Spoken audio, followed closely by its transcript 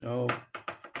Oh,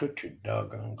 put your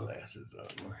doggone glasses on,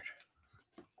 Marsha.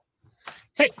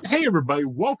 Hey, everybody!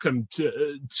 Welcome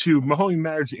to Mahoney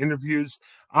Matters Interviews.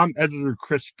 I'm editor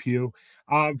Chris Pugh.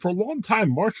 For a long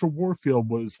time, Marsha Warfield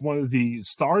was one of the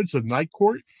stars of Night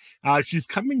Court. She's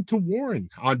coming to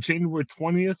Warren on January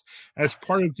 20th as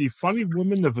part of the Funny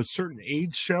Women of a Certain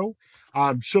Age show.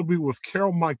 She'll be with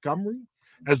Carol Montgomery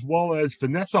as well as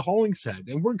Vanessa Hollingshead,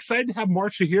 and we're excited to have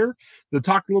Marsha here to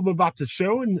talk a little bit about the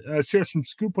show and share some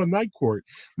scoop on Night Court.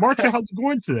 Marsha, how's it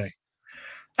going today?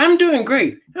 I'm doing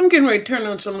great. I'm getting ready to turn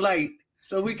on some light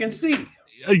so we can see.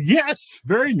 Yes,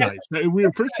 very nice. We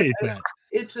appreciate that.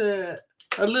 It's a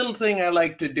little thing I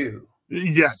like to do.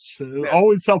 Yes,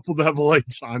 always helpful to have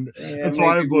lights on. Yeah, That's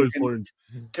why I've always learned.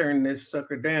 Turn this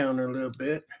sucker down a little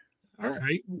bit. All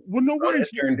right. Well, no worries.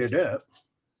 I turned it up.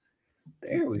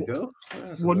 There we go.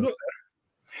 Well, no.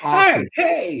 Awesome.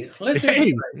 Hey, let's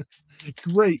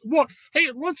great. Well, hey,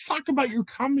 let's talk about your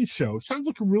comedy show. Sounds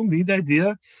like a real neat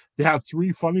idea to have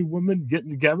three funny women getting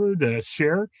together to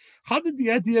share. How did the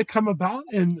idea come about,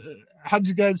 and how did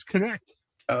you guys connect?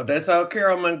 Oh, that's all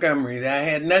Carol Montgomery. I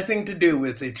had nothing to do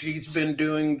with it. She's been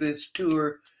doing this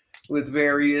tour with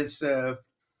various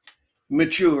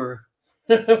mature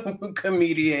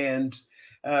comedians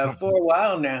for a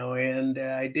while now, and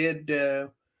I did a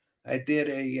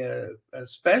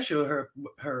special,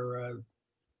 her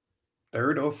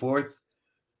third or fourth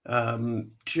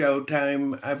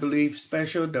Showtime, I believe,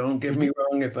 special. Don't get me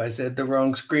wrong if I said the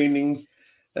wrong streaming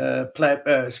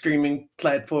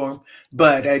platform,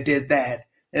 but I did that.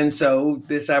 And so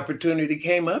this opportunity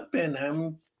came up, and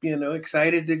I'm,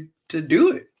 excited to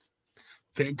do it.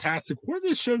 Fantastic. What are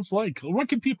the shows like? What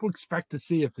can people expect to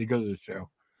see if they go to the show?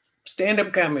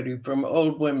 Stand-up comedy from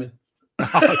old women.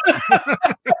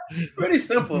 Pretty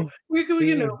simple. We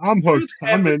can, I'm hooked.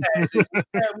 I'm in.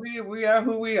 we are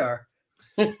who we are.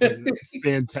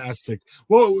 Fantastic.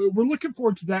 Well, we're looking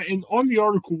forward to that. And on the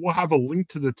article, we'll have a link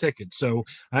to the ticket. So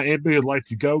anybody who'd like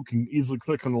to go can easily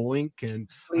click on the link and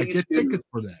get tickets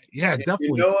for that. Yeah, if definitely.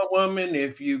 You know a woman,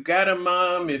 if you got a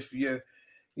mom, if you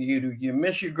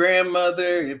miss your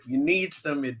grandmother, if you need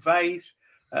some advice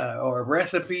or a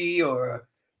recipe or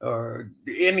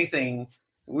anything,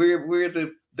 we're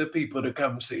the people to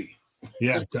come see.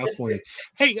 Yeah, definitely.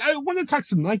 Hey, I want to talk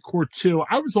some Night Court too.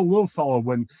 I was a little fellow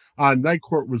when Night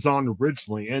Court was on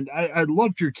originally, and I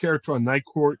loved your character on Night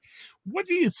Court. What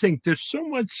do you think? There's so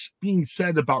much being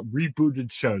said about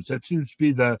rebooted shows. That seems to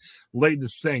be the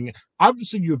latest thing.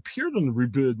 Obviously, you appeared on the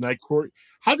rebooted Night Court.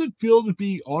 How did it feel to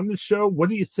be on the show? What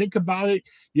do you think about it?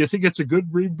 You think it's a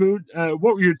good reboot?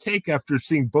 What were your take after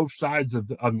seeing both sides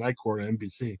of Night Court on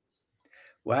NBC?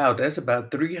 Wow, that's about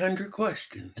 300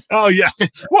 questions. Oh, yeah.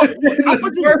 Well,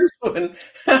 the first one,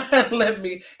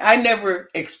 I never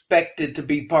expected to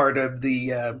be part of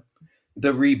the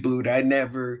reboot. I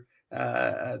never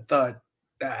thought,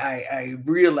 I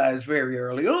realized very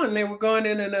early on they were going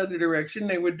in another direction.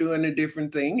 They were doing a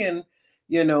different thing. And,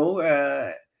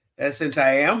 since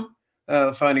I am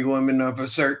a funny woman of a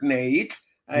certain age,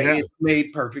 it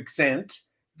made perfect sense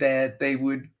that they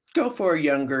would go for a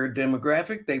younger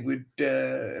demographic. They would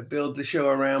build the show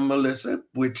around Melissa,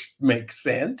 which makes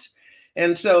sense.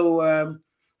 And so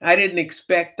I didn't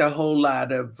expect a whole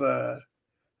lot of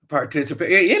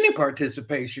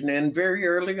participation. And very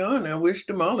early on, I wished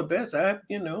them all the best.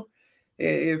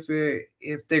 If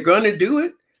they're going to do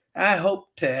it, I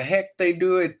hope to heck they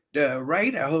do it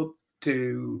right. I hope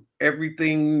to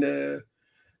everything that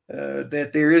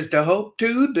there is to hope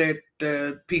to, that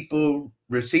people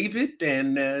receive it,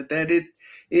 and that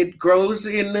it grows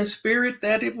in the spirit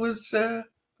that it was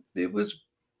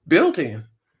built in.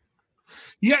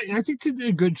 Yeah, I think they did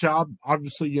a good job.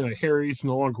 Obviously, Harry's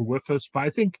no longer with us, but I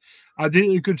think they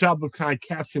did a good job of kind of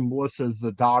casting Melissa as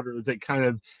the daughter that kind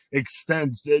of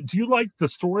extends. Do you like the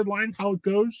storyline, how it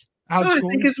goes? I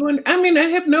think it's one. I mean, I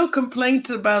have no complaints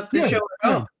about the show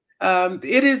at all.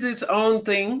 It is its own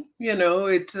thing.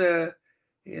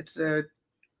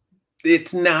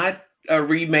 It's not a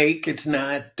remake. It's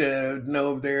not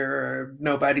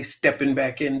nobody stepping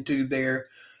back into their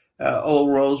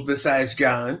old roles besides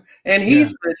John, and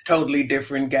he's a totally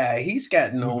different guy. He's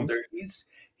gotten older. He's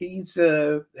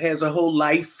has a whole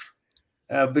life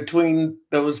between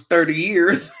those 30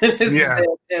 years that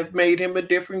have made him a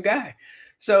different guy.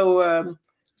 So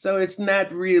it's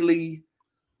not really,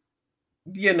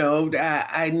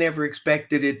 I never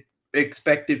expected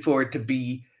for it to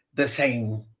be the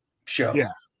same show.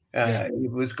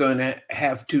 It was going to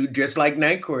have to, just like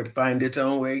Night Court, find its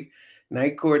own way.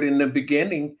 Night Court in the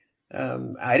beginning,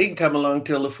 I didn't come along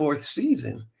till the fourth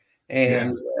season,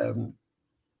 and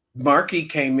Marky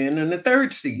came in the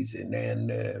third season,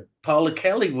 and Paula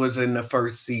Kelly was in the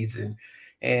first season,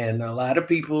 and a lot of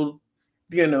people,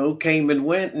 came and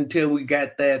went until we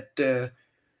got that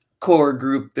core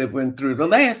group that went through the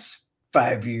last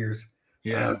 5 years,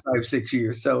 Yeah. 5, 6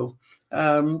 years. So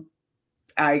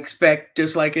I expect,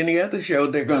 just like any other show,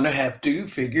 they're going to have to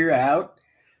figure out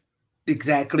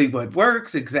exactly what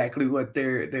works, exactly what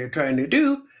they're trying to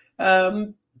do.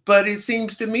 But it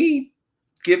seems to me,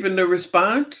 given the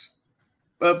response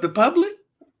of the public,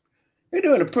 they're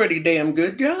doing a pretty damn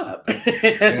good job,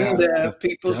 Yeah. and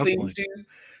people seem Definitely.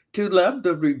 to love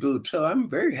the reboot. So I'm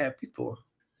very happy for 'em.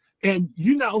 And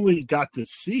you not only got to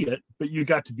see it, but you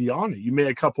got to be on it. You made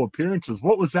a couple appearances.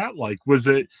 What was that like? Was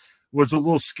it a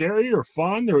little scary or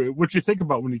fun, or what'd you think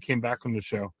about when you came back on the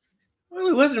show? Well,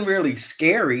 it wasn't really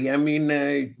scary. I mean,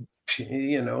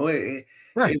 you know, it,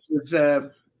 Right. it was.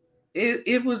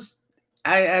 It was.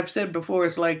 I've said before.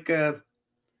 It's like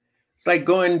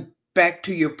going back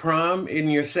to your prom in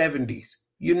your 70s.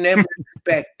 You never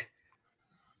expect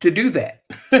to do that.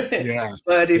 Yeah.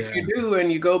 But if Yeah. you do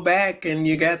and you go back and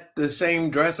you got the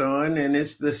same dress on and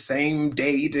it's the same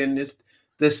date and it's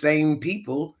the same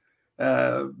people,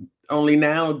 uh, only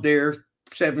now they're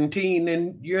 17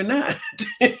 and you're not.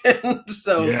 And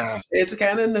so Yeah. it's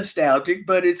kind of nostalgic,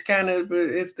 but it's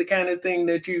the kind of thing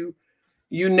that you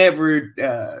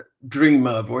never dream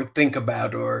of or think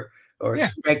about or Yeah.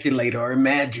 speculate or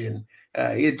imagine.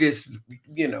 It just,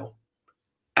 you know,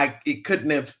 it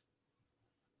couldn't have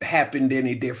happened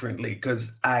any differently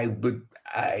because I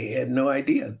had no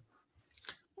idea.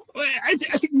 Well, I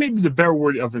think maybe the better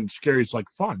word of it scary is like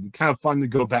fun. Kind of fun to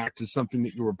go back to something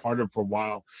that you were part of for a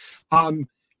while. Um,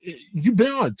 you've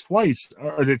been on it twice.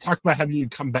 Are they talking about having you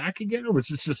come back again, or was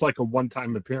this just like a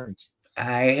one-time appearance?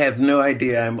 I have no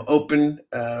idea. I'm open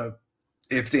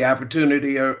if the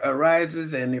opportunity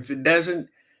arises, and if it doesn't,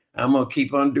 I'm gonna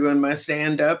keep on doing my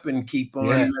stand up and keep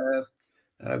Yeah.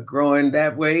 on growing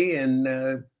that way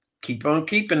and keep on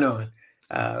keeping on.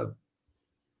 Uh,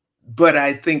 but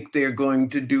I think they're going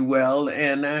to do well,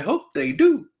 and I hope they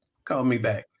do call me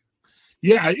back.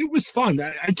 Yeah, it was fun.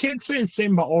 I can't say the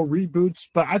same about all reboots,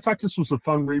 but I thought this was a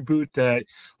fun reboot that,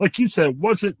 like you said,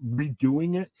 wasn't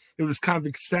redoing it. It was kind of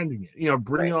extending it,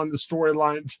 bringing Right. on the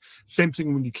storylines. Same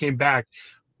thing when you came back.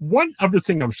 One other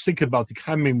thing I was thinking about that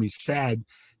kind of made me sad,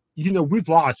 we've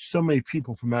lost so many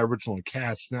people from that original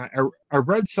cast. Now, I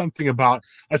read something about,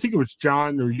 I think it was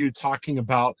John or you talking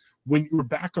about when you were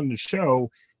back on the show,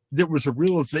 there was a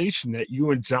realization that you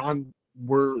and John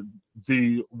were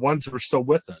the ones that are still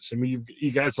with us. I mean,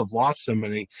 you guys have lost so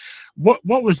many. What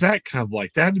was that kind of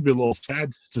like? That had to be a little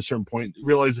sad to a certain point.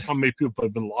 Realize how many people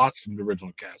have been lost from the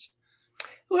original cast.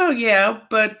 Well, yeah,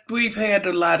 but we've had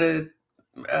a lot of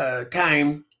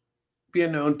time,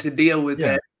 to deal with Yeah,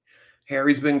 that.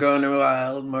 Harry's been gone a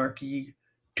while, Marky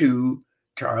too,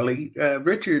 Charlie.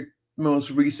 Richard most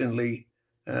recently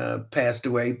passed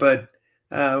away, but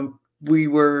we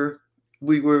were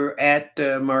at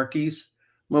Marky's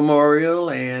memorial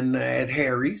and at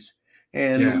Harry's,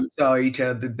 and yeah, we saw each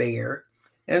other there.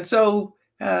 And so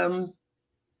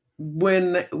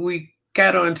when we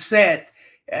got on set,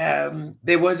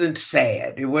 they wasn't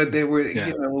sad. It was they were,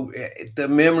 yeah, the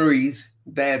memories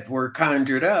that were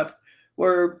conjured up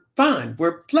were fun,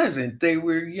 were pleasant. They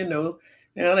were,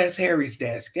 now that's Harry's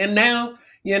desk, and now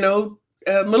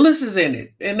Melissa's in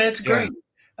it, and that's yeah, great.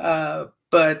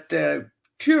 But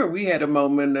sure, we had a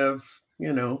moment of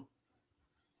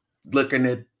looking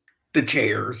at the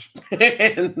chairs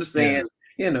and yeah. saying,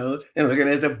 and looking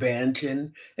at the bench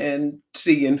and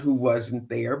seeing who wasn't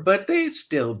there, but they're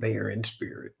still there in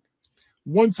spirit.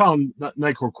 One final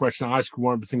Night Court question. I ask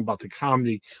one other thing about the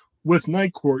comedy with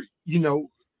Night Court.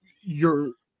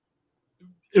 You're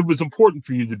it was important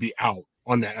for you to be out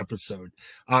on that episode.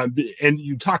 And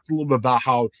you talked a little bit about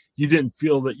how you didn't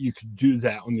feel that you could do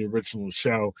that on the original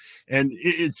show. And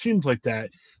it seems like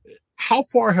that. How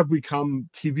far have we come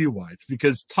TV wise?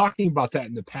 Because talking about that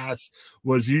in the past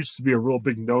was used to be a real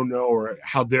big no no, or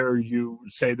how dare you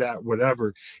say that,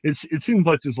 whatever. It seems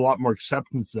like there's a lot more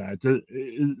acceptance to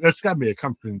that. That's got to be a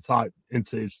comforting thought in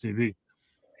today's TV.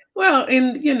 Well,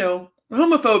 and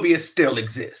homophobia still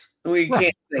exists. We Right,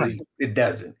 can't right, say it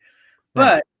doesn't,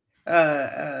 right.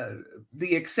 but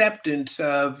the acceptance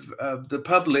of the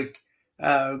public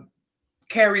uh,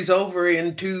 carries over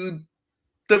into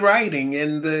the writing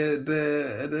and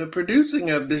the producing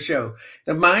of the show.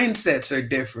 The mindsets are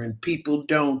different. People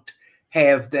don't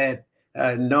have that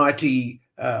naughty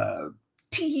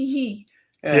tee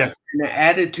Yeah,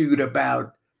 attitude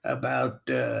about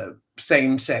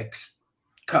same sex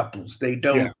couples. They yeah,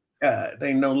 don't.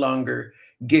 They no longer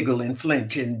giggle and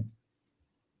flinch and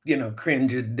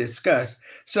cringe and disgust.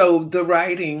 So the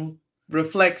writing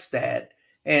reflects that,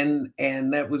 and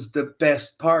that was the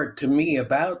best part to me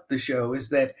about the show, is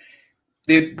that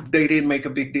they didn't make a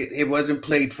big deal. It wasn't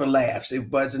played for laughs. It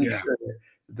wasn't Yeah.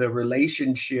 the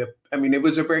relationship. I mean, it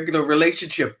was a regular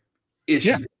relationship Yeah.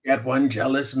 issue. You got one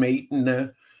jealous mate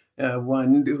and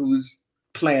one who's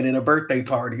planning a birthday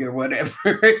party or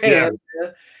whatever, Yeah.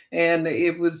 and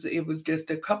it was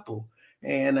just a couple.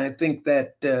 And I think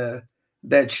that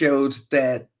that shows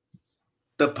that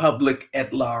the public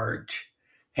at large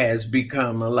has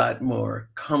become a lot more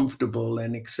comfortable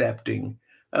and accepting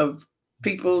of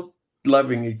people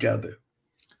loving each other.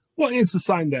 Well, it's a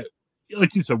sign that,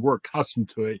 like you said, we're accustomed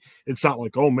to it. It's not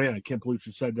like, oh man, I can't believe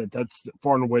she said that. That's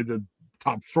far and away the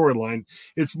top storyline.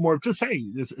 It's more of just, hey,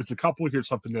 it's a couple. Here's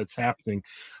something that's happening.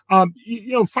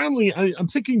 Finally, I'm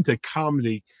thinking to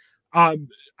comedy. I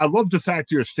love the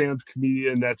fact you're a stand-up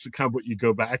comedian. That's kind of what you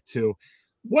go back to.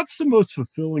 What's the most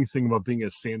fulfilling thing about being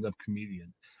a stand-up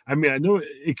comedian? I mean, I know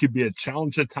it could be a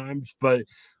challenge at times, but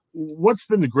what's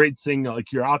been the great thing?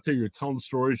 Like, you're out there, you're telling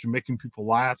stories, you're making people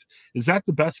laugh. Is that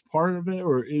the best part of it,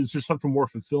 or is there something more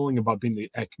fulfilling about being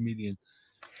a comedian?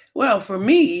 Well, for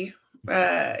me,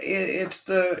 it's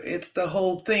the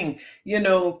whole thing.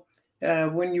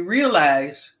 When you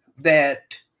realize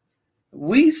that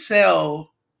we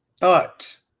sell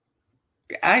thoughts.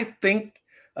 I think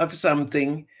of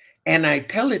something and I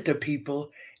tell it to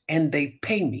people and they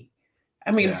pay me.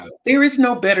 I mean, Yeah. there is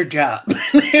no better job.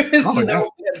 There is Oh yeah.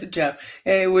 no better job.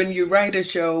 And when you write a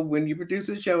show, when you produce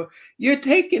a show, you're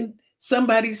taking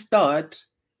somebody's thoughts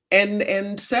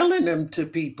and selling them to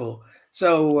people.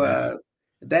 So Yeah.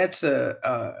 that's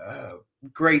a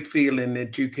great feeling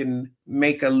that you can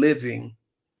make a living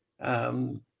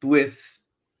with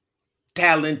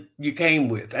talent you came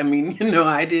with. I mean,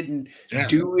 I didn't Yeah.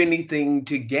 do anything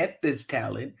to get this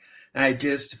talent. I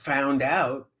just found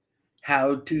out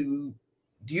how to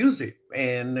use it,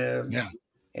 Yeah.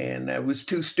 and I was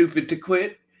too stupid to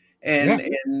quit, Yeah.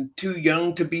 and too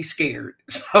young to be scared.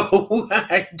 So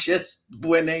I just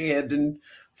went ahead and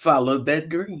followed that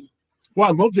dream. Well,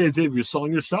 I love the idea of you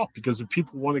selling yourself, because if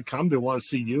people want to come, they want to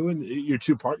see you and your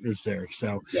two partners there.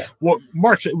 So, Yeah. well,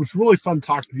 Marsha, it was really fun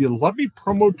talking to you. Let me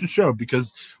promote the show,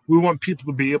 because we want people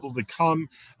to be able to come.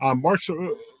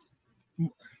 Marsha,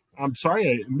 I'm sorry,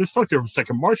 I misspoke there for a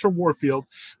second. Marsha Warfield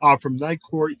from Night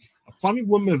Court, a funny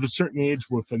woman of a certain age,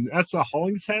 with Vanessa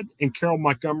Hollingshead and Carol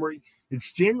Montgomery.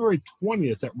 It's January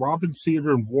 20th at Robbins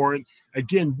Theater in Warren.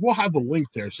 Again, we'll have a link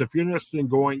there. So if you're interested in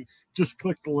going, just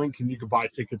click the link and you can buy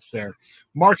tickets there.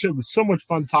 Marsha, it was so much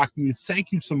fun talking to you.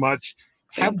 Thank you so much.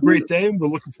 Have Thank a you. great day, and we're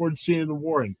looking forward to seeing you in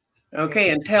Warren.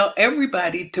 Okay, and tell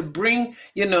everybody to bring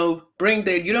you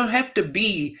don't have to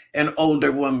be an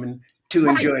older woman to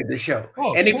Right. enjoy the show.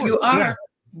 Oh, of And if course. you Yeah. are,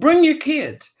 bring your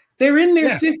kids. They're in their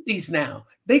Yeah. 50s now.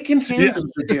 They can handle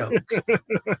Yes. the jokes.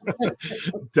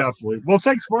 Definitely. Well,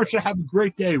 thanks, Marsha. Have a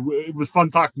great day. It was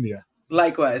fun talking to you.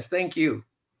 Likewise, thank you.